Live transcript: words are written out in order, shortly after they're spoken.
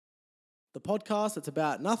the podcast that's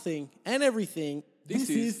about nothing and everything. This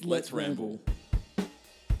is Let's Ramble.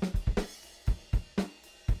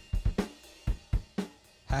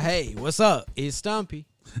 Hey, what's up? It's Stumpy.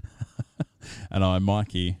 And I'm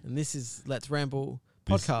Mikey. And this is Let's Ramble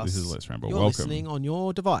This podcast. is Let's Ramble. You're Welcome. listening on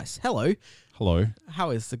your device. Hello. Hello.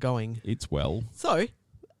 How is it going? It's well. So,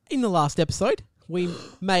 in the last episode, we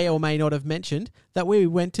may or may not have mentioned that we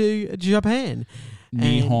went to Japan.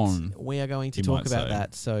 Nihon. And we are going to you talk might about say.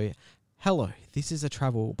 that. So, hello. This is a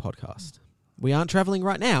travel podcast. We aren't traveling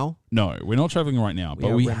right now. No, we're not traveling right now, We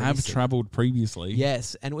but are we have reminiscing. travelled previously.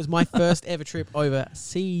 Yes, and it was my first ever trip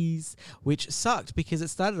overseas, which sucked because it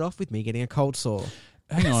started off with me getting a cold sore.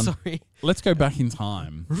 Hang on. Sorry. Let's go back in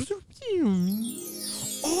time. Oh,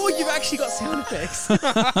 you've actually got sound effects.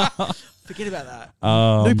 Forget about that.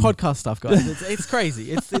 New podcast stuff, guys. It's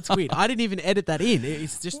crazy. It's weird. I didn't even edit that in.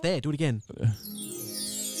 It's just there. Do it again.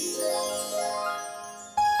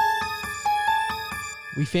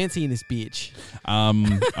 We fancy in this bitch. I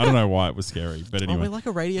don't know why it was scary, but Oh, anyway. we're like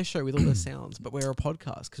a radio show with all the sounds, but we're a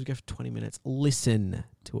podcast because we go for 20 minutes. Listen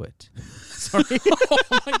to it. Sorry. Oh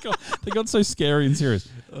my God. They got so scary and serious.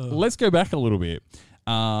 Let's go back a little bit.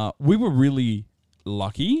 We were really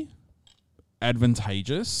lucky,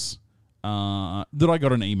 advantageous, that I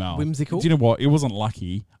got an email. Whimsical. Do you know what? It wasn't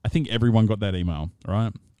lucky. I think everyone got that email,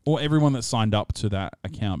 right? Or everyone that signed up to that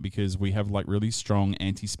account, because we have like really strong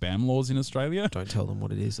anti-spam laws in Australia. Don't tell them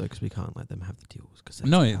what it is, though, because we can't let them have the deals.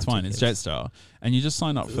 No, it's fine. It's Jetstar. And you just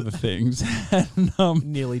sign up for the things. And,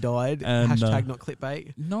 Nearly died. And, Hashtag not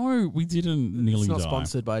clickbait. no, we didn't nearly It's not die.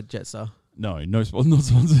 sponsored by Jetstar. No, not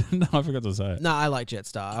sponsored. No, I forgot to say it. No, I like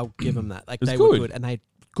Jetstar. I'll give them that. Like It's they were good. good, and they had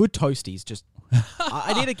good toasties. Just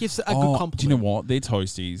I need to give a good compliment. Do you know what? They're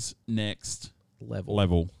toasties. Next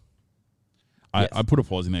Level. I, Yes. I put a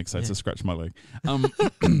pause in there because I had Yeah. to scratch my leg.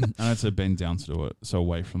 And I had to bend down to do it, so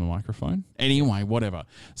away from the microphone. Anyway, whatever.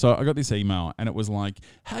 So I got this email, and it was like,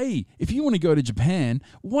 hey, if you want to go to Japan,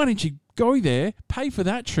 why don't you go there, pay for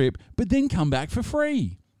that trip, but then come back for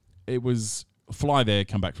free? It was fly there,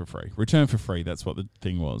 come back for free. Return for free. That's what the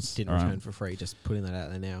thing was. Didn't all right? return for free. Just putting that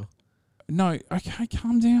out there now. No, okay,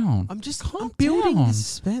 calm down. I'm Calm building down. the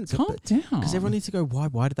suspense. Calm down. Because everyone needs to go,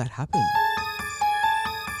 why did that happen?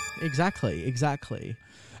 Exactly.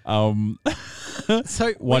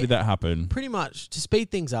 So Why did that happen? Pretty much to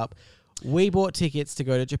speed things up, we bought tickets to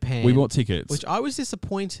go to Japan. We bought tickets. which I was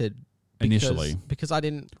disappointed Initially. because I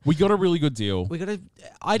didn't. We got a really good deal.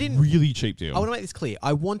 I didn't. Really cheap deal. I want to make this clear.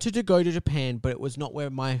 I wanted to go to Japan, but it was not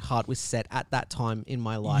where my heart was set at that time in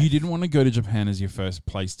my life. You didn't want to go to Japan as your first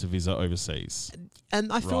place to visit overseas.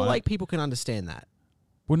 And I feel Right. like people can understand that.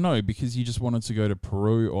 Well, no, because you just wanted to go to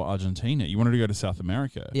Peru or Argentina. You wanted to go to South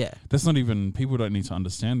America. Yeah. That's not even, people don't need to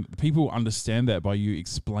understand. People understand that by you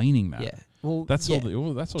explaining that. Yeah. Well, That's yeah.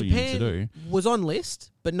 all. That's all Japan you need to do. was on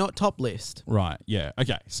list, but not top list. Right. Yeah.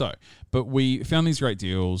 Okay. So, but we found these great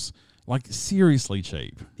deals, like seriously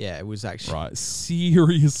cheap. Yeah, it was actually Right.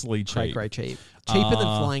 Seriously cheap. great cheap. Cheaper than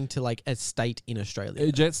flying to like a state in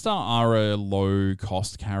Australia. Jetstar are a low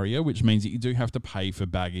cost carrier, which means that you do have to pay for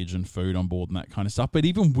baggage and food on board and that kind of stuff. But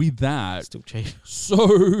even with that, Still cheap.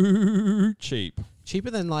 so cheap. Cheaper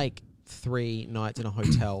than like 3 nights in a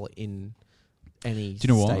hotel in any Do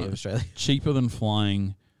you know state what? of Australia. Cheaper than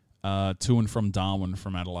flying to and from Darwin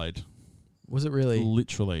from Adelaide. Was it really?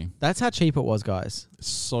 Literally. That's how cheap it was, guys.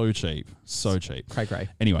 So cheap. So cheap. Cray.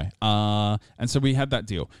 Anyway, and so we had that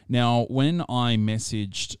deal. Now, when I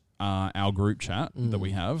messaged our group chat that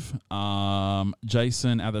we have,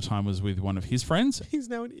 Jason at the time was with one of his friends, He's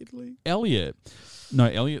now in Italy. Elliot. No,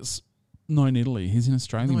 Elliot's not in Italy. He's in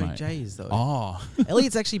Australia, No, mate. Jay is though. Oh.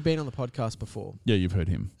 Elliot's actually been on the podcast before Yeah, you've heard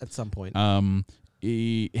him. at some point.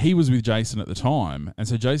 He was with Jason at the time, and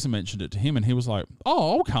so Jason mentioned it to him, and he was like,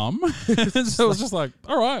 "Oh, I'll come." And so it was just like,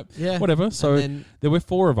 "All right, Yeah. whatever." So And then- there were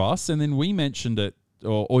 4 of us, and then we mentioned it,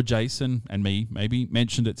 or Jason and me maybe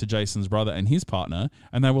mentioned it to Jason's brother and his partner,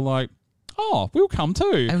 and they were like, "Oh, we'll come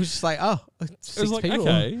too." I was just like, oh, It 6 was like, people.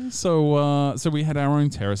 okay, so we had our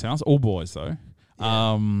own terrace house, all boys though.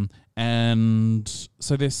 Yeah. And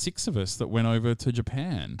so there's 6 of us that went over to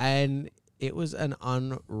Japan. And it was an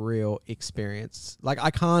unreal experience. Like, I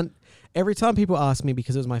can't... Every time people ask me,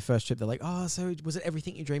 because it was my first trip, they're like, oh, so was it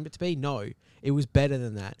everything you dreamed it to be? No, it was better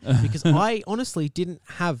than that. Because I honestly didn't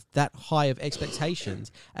have that high of expectations.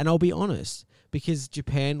 And I'll be honest, because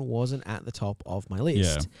Japan wasn't at the top of my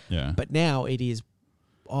list. Yeah. But now it is...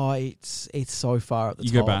 Oh, it's so far at the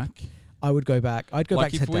You top. go back? I would go back. I'd go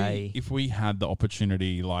back if today. if we had the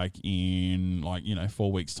opportunity, like in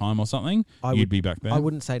 4 weeks' time or something, I you'd would- be back there. I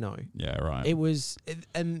wouldn't say no. Yeah, right. It was,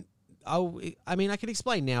 and I mean, I can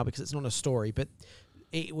explain now because it's not a story, but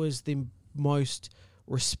it was the most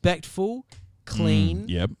respectful, clean,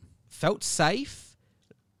 Yep. felt safe,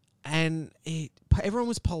 and everyone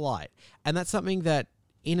was polite. And that's something that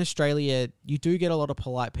in Australia, you do get a lot of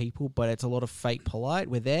polite people, but it's a lot of fake polite.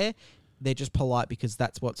 Where they're just polite because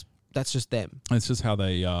that's just them. It's just how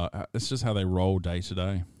they roll day to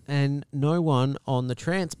day. And no one on the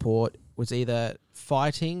transport was either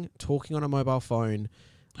fighting, talking on a mobile phone,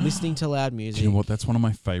 listening to loud music. Do you know what? That's one of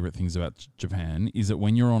my favorite things about Japan is that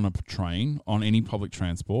when you're on a train, on any public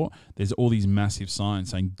transport, there's all these massive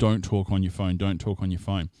signs saying, don't talk on your phone, don't talk on your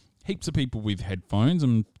phone. Heaps of people with headphones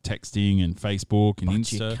and texting and Facebook and But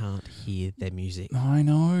Insta. you can't hear their music. I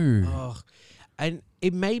know. Oh, and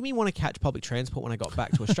it made me want to catch public transport when I got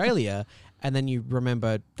back to Australia. And then you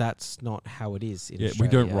remember that's not how it is in Yeah,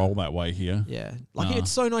 Australia. we don't roll that way here. Yeah. Like, Nah.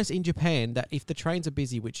 it's so nice in Japan that if the trains are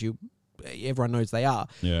busy, which everyone knows they are,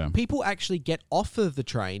 Yeah. people actually get off of the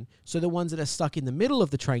train, so the ones that are stuck in the middle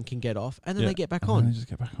of the train can get off, and then Yeah. they get back And then on. they just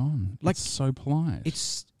get back on. Like, It's so polite.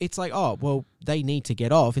 It's like, oh, well, they need to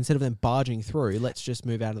get off. Instead of them barging through, let's just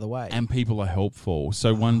move out of the way. And people are helpful.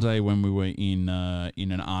 So one day when we were in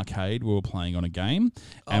an arcade, we were playing on a game,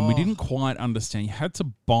 and we Oh. didn't quite understand. You had to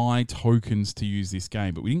buy tokens to use this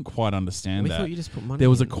game, but we didn't quite understand we that. thought you just put money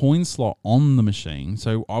There was a in. coin slot on the machine,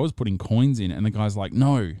 so I was putting coins in, and the guy's like,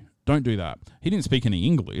 "No, don't do that." He didn't speak any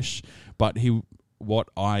English, but what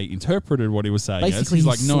I interpreted what he was saying is, Basically, he's he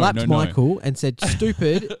like, "No, slapped no, no." Michael and said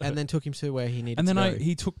 "stupid," and then took him to where he needed And then to go.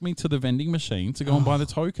 he took me to the vending machine to go and buy the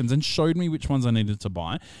tokens and showed me which ones I needed to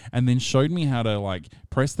buy, and then showed me how to like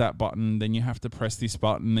press that button, then you have to press this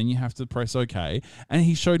button, then you have to press OK. And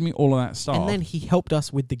he showed me all of that stuff. And then he helped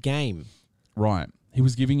us with the game. Right. He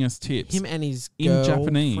was giving us tips. Him and his in girlfriend?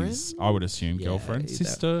 Japanese, I would assume. Yeah, Girlfriend? that-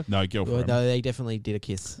 Sister? No, Well, girlfriend. no, they definitely did a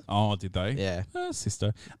kiss. Oh, did they? Yeah.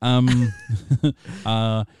 Sister.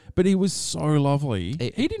 But he was so lovely.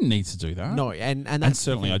 He didn't need to do that. No, and And that's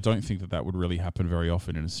certainly, I don't think that would really happen very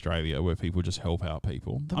often in Australia, where people just help out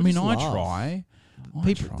people. But I mean, just I love. try.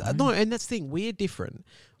 people. No, and that's the thing. We're different.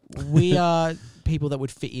 We are people that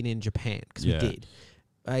would fit in Japan because Yeah. we did,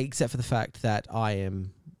 except for the fact that I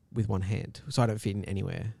am with one hand, so I don't fit in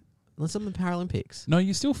anywhere unless I'm in Paralympics. No,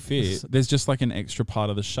 you still fit. There's just like an extra part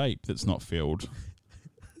of the shape that's not filled.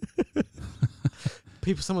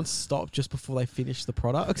 Someone stopped just before they finish the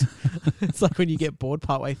product. It's like when you get bored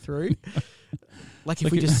partway through. Like if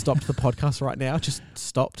Like we it- just stopped the podcast right now, just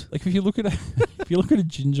stopped. Like if you look at a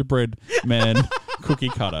gingerbread man cookie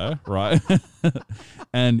cutter, right,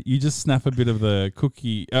 and you just snap a bit of the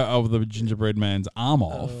cookie of the gingerbread man's arm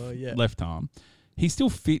off, Yeah. left arm, he still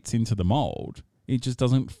fits into the mold. It just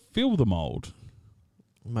doesn't fill the mold.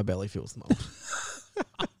 My belly feels the mold.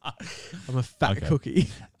 I'm a fat Okay. cookie.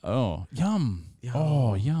 Oh, yum. Yum.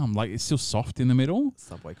 Oh, yum. Like it's still soft in the middle.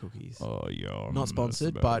 Subway cookies. Oh, yum. Not That's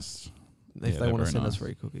sponsored, the but best. if yeah, they they're want to very send us nice.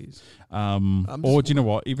 free cookies. Or do you know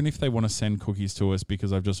what? Even if they want to send cookies to us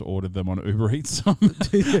because I've just ordered them on Uber Eats, I'm down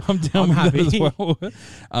I'm with that happy. as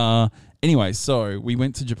well. Anyway, so we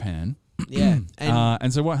went to Japan. Yeah.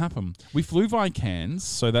 And so what happened? We flew via Cairns,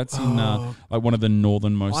 so that's in Oh. like one of the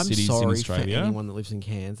northernmost I'm cities sorry in for Australia. anyone that lives in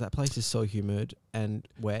Cairns. That place is so humid and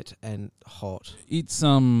wet and hot. It's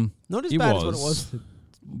Not as It bad as what it was. was.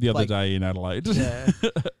 the other like- day in Adelaide. Yeah.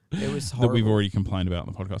 It was that horrible. we've already complained about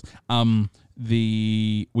in the podcast.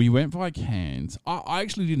 We went via Cairns. I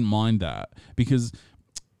actually didn't mind that because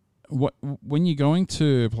when you're going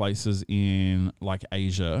to places in like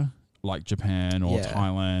Asia, like Japan or Yeah.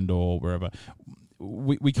 Thailand or wherever,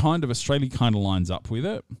 we kind of Australia kind of lines up with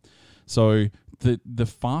it. So the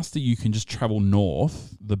faster you can just travel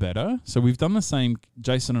north, the better. So we've done the same.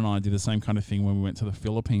 Jason and I did the same kind of thing when we went to the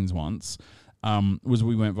Philippines once. Was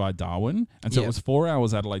we went via Darwin, and so Yep. it was 4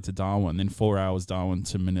 hours Adelaide to Darwin, then 4 hours Darwin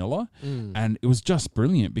to Manila, Mm. and it was just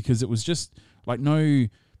brilliant because it was just like no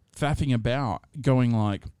faffing about going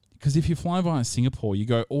like. Because if you fly via Singapore, you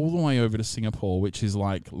go all the way over to Singapore, which is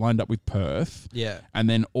like lined up with Perth, Yeah. and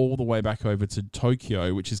then all the way back over to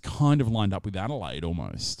Tokyo, which is kind of lined up with Adelaide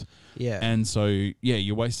almost. Yeah. And so, yeah,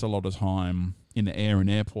 you waste a lot of time in the air and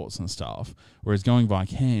airports and stuff. Whereas going via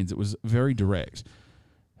Cairns, it was very direct.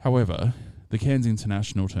 However, the Cairns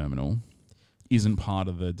International Terminal isn't part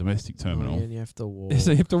of the domestic terminal. Oh, yeah, and you have to walk.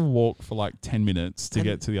 So you have to walk for like 10 minutes to And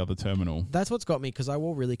get to the other terminal. That's what's got me because I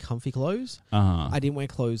wore really comfy clothes. Uh-huh. I didn't wear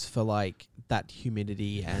clothes for like that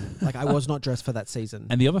humidity and like I was not dressed for that season.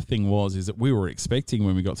 And the other thing is that we were expecting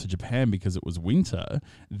when we got to Japan, because it was winter,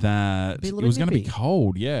 that Be a it little was going to be nippy.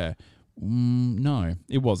 cold. Yeah. No,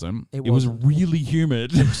 it wasn't. It was wasn't. really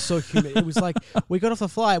humid. It was so humid. It was like we got off the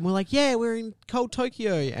flight and we're like, yeah, we're in cold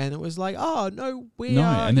Tokyo, and it was like, oh no, we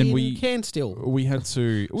are and then in we Cannes still. We had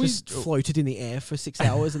to Just floated in the air for 6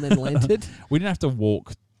 hours and then landed. we didn't have to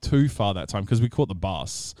walk too far that time because we caught the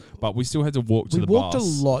bus, but we still had to walk to We the walked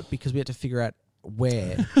bus. a lot because we had to figure out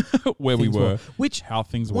where where we things were, which how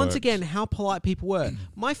things once worked. again, how polite people were.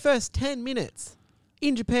 My first 10 minutes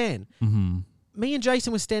in Japan, me and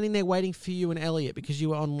Jason were standing there waiting for you and Elliot because you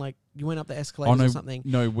were on you went up the escalators or something.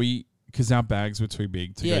 No, because our bags were too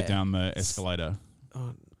big to Yeah. go down the escalator.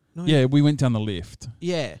 Oh, no, Yeah, we went down the lift.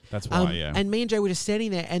 yeah, That's why. Yeah, And me and Jay were just standing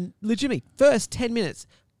there, and legitimately, first 10 minutes,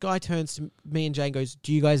 guy turns to me and Jay and goes,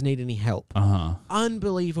 "Do you guys need any help?"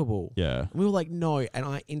 Unbelievable. Yeah. And we were like, "No," and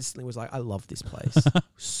I instantly was like, "I love this place,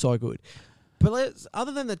 so good." But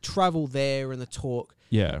other than the travel there and the talk,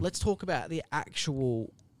 Yeah. let's talk about the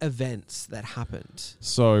actual events that happened.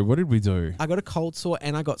 So what did we do? I got a cold sore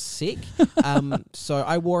and I got sick. So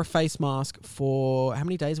I wore a face mask for how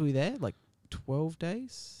many days were we there? 12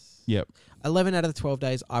 days? Yep. 11 out of the 12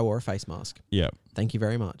 days I wore a face mask. Yep. Thank you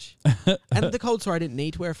very much. And the cold sore I didn't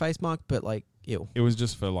need to wear a face mask, but ew. It was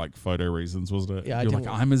just for photo reasons, wasn't it? Yeah, I You're didn't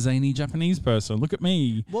like, want- I'm a zany Japanese person. Look at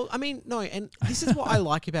me. Well, I mean, no, and this is what I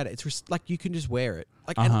like about it. It's you can just wear it.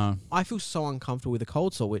 And I feel so uncomfortable with a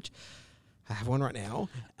cold sore, which I have one right now,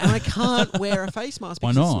 and I can't wear a face mask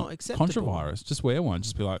Why because it's not? not acceptable. Contravirus. Just wear one.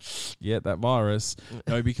 Just be like, yeah, that virus.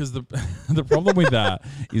 No, because the the problem with that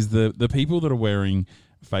is the people that are wearing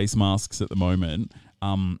face masks at the moment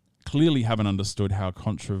clearly haven't understood how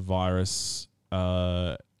contravirus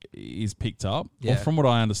is picked up. Yeah. Or from what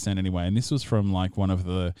I understand anyway, and this was from one of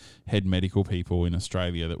the head medical people in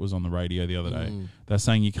Australia that was on the radio the other day. They're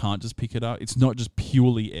saying you can't just pick it up. It's not just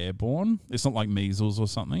purely airborne. It's not like measles or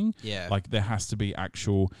something. Yeah. There has to be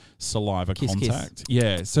actual saliva Kiss, contact.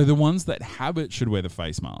 Yeah. So the ones that have it should wear the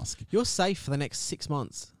face mask. You're safe for the next 6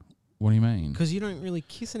 months What do you mean? because you don't really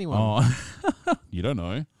kiss anyone. Oh, you don't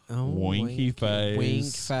know. Oh, Winky face.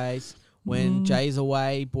 Wink face. When Jay's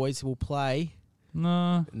away, boys will play.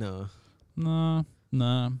 No.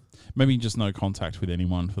 Maybe just no contact with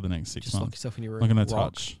anyone for the next 6 Just lock months. yourself in your room. Not going to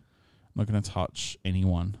Rock. touch. Not going to touch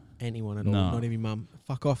anyone. Anyone at all. No. Not even mum.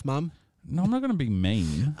 Fuck off, mum. No, I'm not going to be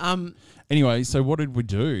mean. Um. Anyway, so what did we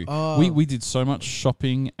do? Oh. We did so much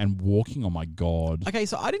shopping and walking. Oh my God. Okay,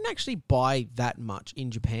 so I didn't actually buy that much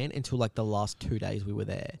in Japan until the last 2 days we were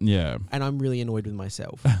there, Yeah. and I'm really annoyed with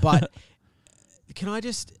myself. But can I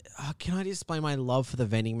just explain my love for the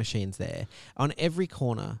vending machines there? On every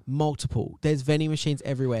corner, multiple. There's vending machines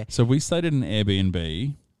everywhere. So we stayed at an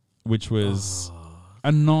Airbnb, which was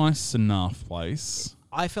a nice enough place.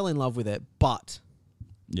 I fell in love with it, but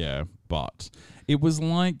Yeah, but it was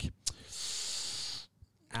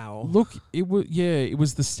ow, look, it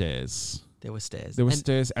was the stairs. there were stairs. There were and,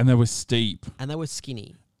 stairs, and they were steep and they were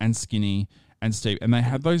skinny. and skinny and steep, and they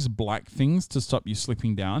had those black things to stop you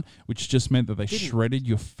slipping down, which just meant that they shredded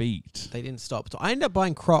your feet. They didn't stop. So I ended up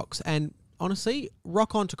buying Crocs, and honestly,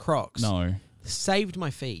 rock on to Crocs. No. Saved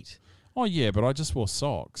my feet. Oh yeah, but I just wore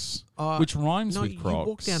socks, which rhymes No, with Crocs. you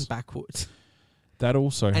walked down backwards. That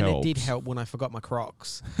also And helps. it did help when I forgot my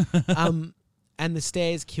Crocs. And the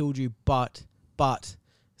stairs killed you, but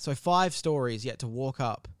so 5 stories you had to walk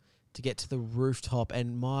up to get to the rooftop,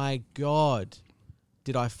 and my God,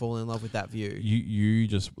 did I fall in love with that view. You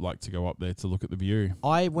just like to go up there to look at the view.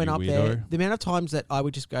 I went You up there. weirdo. The amount of times that I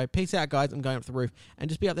would just go, peace out, guys, I'm going up the roof, and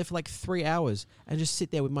just be up there for 3 hours and just sit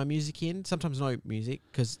there with my music in. Sometimes no music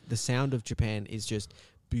because the sound of Japan is just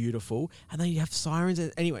beautiful. And then you have sirens.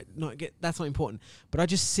 Anyway, that's not important. But I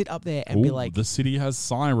just sit up there and be Ooh, like, the city has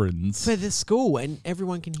sirens. for the school, and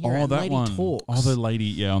everyone can hear it. Oh, And that lady one. talks. Oh, the lady,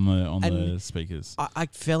 yeah, on the And speakers. I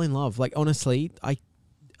fell in love. Honestly,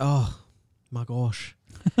 oh my gosh.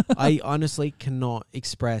 I honestly cannot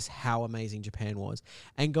express how amazing Japan was.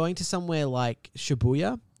 And going to somewhere like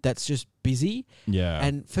Shibuya, that's just busy. Yeah.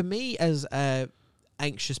 And for me, as a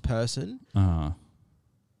anxious person,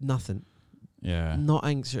 nothing. Yeah. Not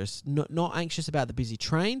anxious. Not anxious about the busy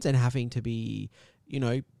trains and having to be,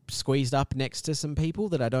 squeezed up next to some people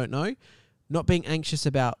that I don't know. Not being anxious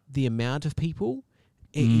about the amount of people.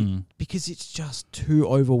 Because it's just too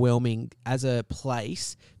overwhelming as a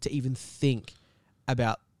place to even think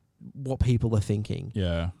about what people are thinking.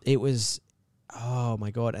 Yeah. It was, oh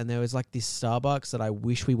my God. And there was this Starbucks that I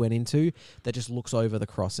wish we went into that just looks over the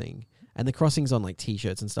crossing. And the crossing's on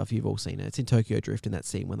T-shirts and stuff. You've all seen it. It's in Tokyo Drift, in that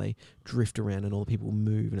scene when they drift around and all the people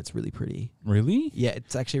move, and it's really pretty. Really? Yeah,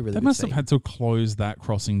 it's actually a really They good must scene. have had to close that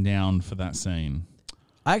crossing down for that scene.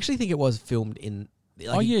 I actually think it was filmed in... There.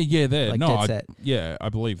 Dead No, set. I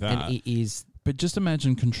believe that. And it is But just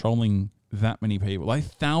imagine controlling that many people. Like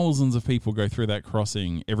thousands of people go through that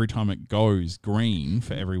crossing every time it goes green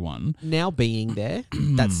for everyone. Now being there,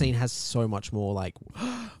 that scene has so much more like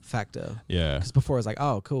factor. Yeah. Because before it was like,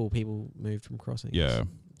 oh, cool, people moved from crossings. Yeah.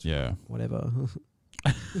 Yeah. Whatever.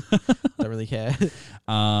 Don't really care.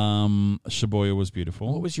 Shibuya was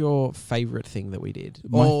beautiful. What was your favorite thing that we did?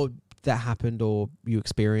 My- Or that happened or you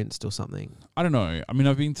experienced or something? I don't know. I mean,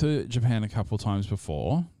 I've been to Japan a couple of times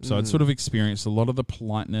before, so I'd sort of experienced a lot of the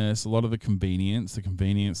politeness, a lot of the convenience. The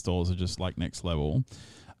convenience stores are just like next level.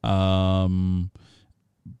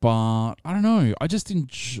 But I don't know. I just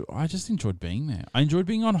enjoyed being there. I enjoyed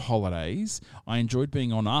being on holidays. I enjoyed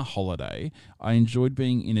being on a holiday. I enjoyed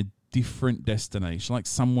being in a different destination, like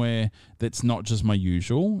somewhere that's not just my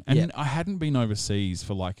usual. And Yeah. I hadn't been overseas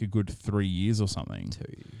for like a good 3 years or something. 2.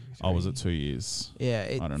 Oh, was it 2 years? Yeah.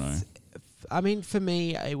 I don't know. I mean, for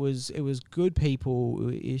me, it was good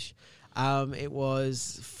people-ish. It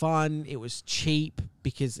was fun. It was cheap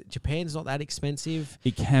because Japan's not that expensive.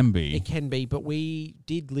 It can be. It can be, but we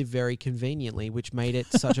did live very conveniently, which made it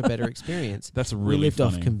such a better experience. That's We really lived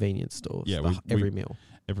funny. off convenience stores. Yeah, every meal.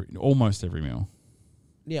 Almost every meal.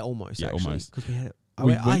 Yeah, almost. Yeah, actually, almost. because we had.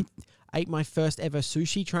 We I went- ate my first ever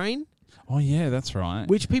sushi train, Oh yeah, that's right.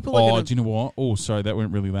 which people are Oh, gonna. do you know what? Oh, sorry, that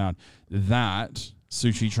went really loud. That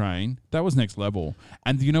sushi train, that was next level.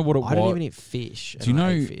 And do you know what it I don't was? even eat fish. Do you and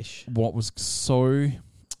I know ate fish? what was so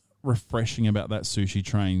refreshing about that sushi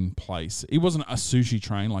train place? It wasn't a sushi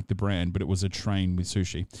train like the brand, but it was a train with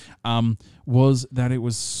sushi. Was that it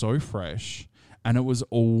was so fresh and it was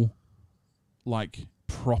all like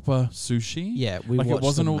proper sushi. Yeah, we like it watched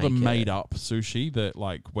wasn't them all the make made it. up sushi that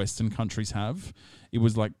like Western countries have. It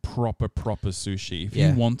was like proper sushi. If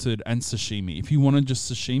Yeah. you wanted, and sashimi. If you wanted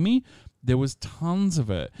just sashimi, there was tons of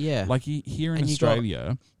it. Yeah. Like here in And you got-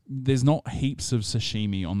 Australia, there's not heaps of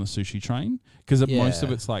sashimi on the sushi train because most of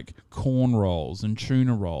Yeah. it's like corn rolls and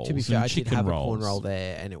tuna rolls To be fair, and I did chicken have rolls. a corn roll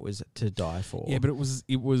there, and it was to die for. Yeah, but it was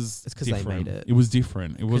It's 'cause they different. made it. It was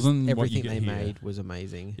different. It 'Cause wasn't what you everything get they here. made was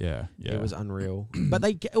amazing. Yeah, yeah. It was unreal. But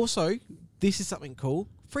also, this is something cool.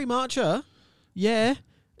 Free matcha. Yeah.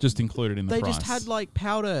 just included in the They price. just had like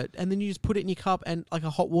powder, and then you just put it in your cup, and like a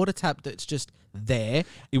hot water tap that's just there.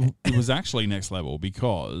 It was actually next level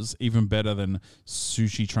because even better than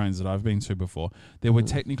sushi trains that I've been to before, there were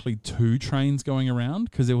technically 2 trains going around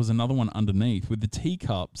because there was another one underneath with the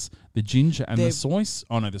teacups, the ginger, and the soy.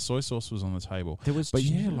 Oh no, the soy sauce was on the table. There was, But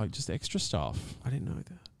yeah, ginger. like just extra stuff. I didn't know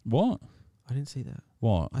that. What? I didn't see that.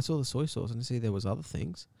 What? I saw the soy sauce. I didn't see there was other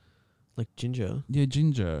things like ginger. Yeah,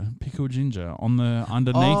 ginger, pickled ginger on the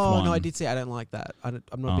underneath Oh one. no, I did see. I don't like that. I'm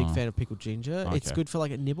not a big Oh. fan of pickled ginger. It's Okay. good for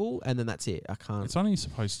like a nibble, and then that's it. I can't. It's only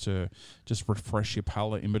supposed to just refresh your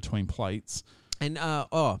palate in between plates. And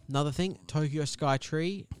another thing, Tokyo Sky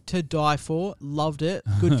Tree, to die for. Loved it.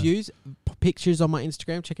 Good views. Pictures on my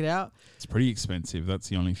Instagram. Check it out. It's pretty expensive. That's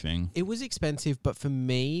the only thing. It was expensive, but for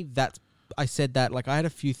me, I said that like I had a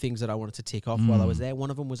few things that I wanted to tick off while I was there. One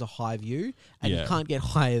of them was a high view, and Yeah. you can't get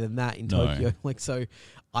higher than that in No. Tokyo. Like so,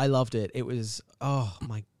 I loved it. It was oh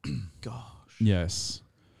my gosh. Yes.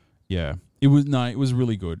 Yeah. It was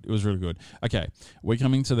really good. It was really good. Okay. We're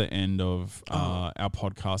coming to the end of our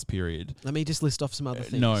podcast period. Let me just list off some other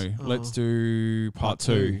things. No, Oh. let's do part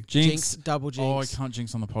 2. Jinx, double jinx. Oh, I can't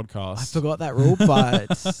jinx on the podcast. I forgot that rule, but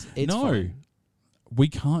it's No. fine. We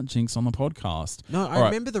can't jinx on the podcast. No, I All right.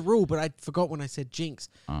 remember the rule, but I forgot when I said jinx.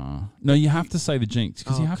 No, you have to say the jinx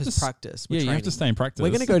because you have to practice. We're Yeah, you have to training. stay in practice. We're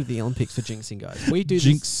going to go to the Olympics for jinxing, guys. We do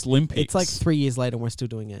Jinx this. Olympics. It's like 3 years later and we're still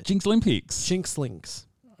doing it. Jinx Olympics. Jinx links.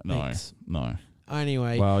 No, Thanks. no.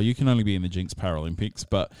 Anyway. Well, you can only be in the Jinx Paralympics,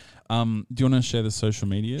 but do you want to share the social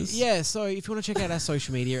medias? Yeah, so if you want to check out our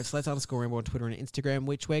social media, it's Let's _ Ramble on Twitter and Instagram,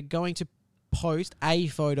 which we're going to post a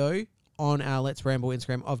photo on our Let's Ramble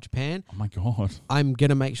Instagram of Japan. Oh my god. I'm going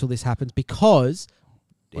to make sure this happens because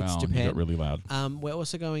it's Wow, Japan. you got really loud. We're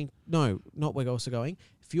also going. No, not we're also going.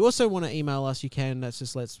 If you also want to email us, you can. That's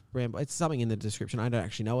just Let's Ramble. It's something in the description. I don't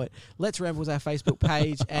actually know it. Let's Ramble is our Facebook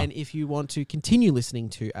page, and if you want to continue listening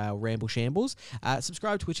to our Ramble Shambles,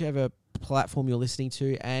 subscribe to whichever platform you're listening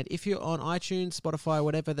to. And if you're on iTunes, Spotify,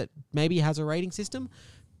 whatever that maybe has a rating system,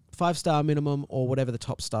 5-star minimum or whatever the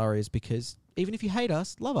top star is, because even if you hate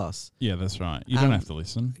us, love us. Yeah, that's right. You don't have to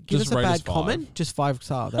listen. Give Just us a rate bad 5. comment, just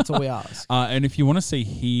 5-star. That's all we ask. And if you want to see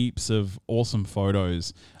heaps of awesome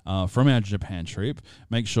photos from our Japan trip,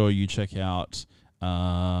 make sure you check out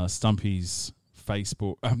Stumpy's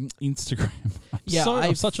Facebook, Instagram.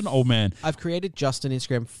 I'm such an old man. I've created just an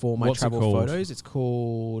Instagram for my What's it travel called? photos. It's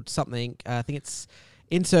called something. I think it's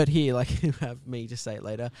insert here. Like have me just say it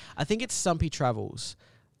later. I think it's Stumpy Travels.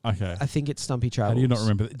 Okay. I think it's Stumpy Travels. How do you not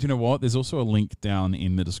remember that? Do you know what? There's also a link down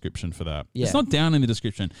in the description for that. Yeah. It's not down in the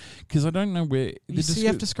description because I don't know where. You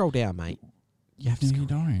have to scroll down, mate. You have to No, scroll. you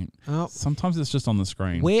don't. Oh, Sometimes it's just on the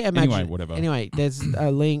screen. where imagine, Anyway, whatever. Anyway, there's a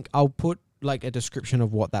link. I'll put like a description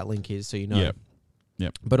of what that link is so you know. Yep.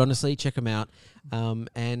 Yep. But honestly, check them out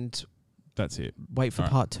and That's it. wait for All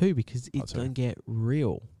right. part 2 because Part it's 2. going to get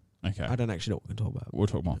real. Okay. I don't actually know what we can talk about. We'll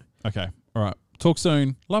talk more. Okay. All right. Talk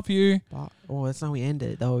soon. Love you. But, that's not how we end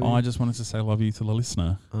it, though. Oh, I just wanted to say love you to the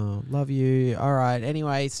listener. Love you. All right.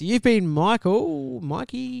 Anyway, so you've been Michael,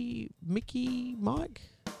 Mikey, Mickey, Mike.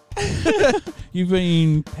 You've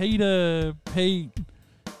been Peter, Pete,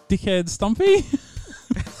 Dickhead, Stumpy.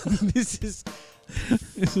 This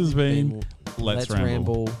This has been Let's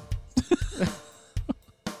Ramble.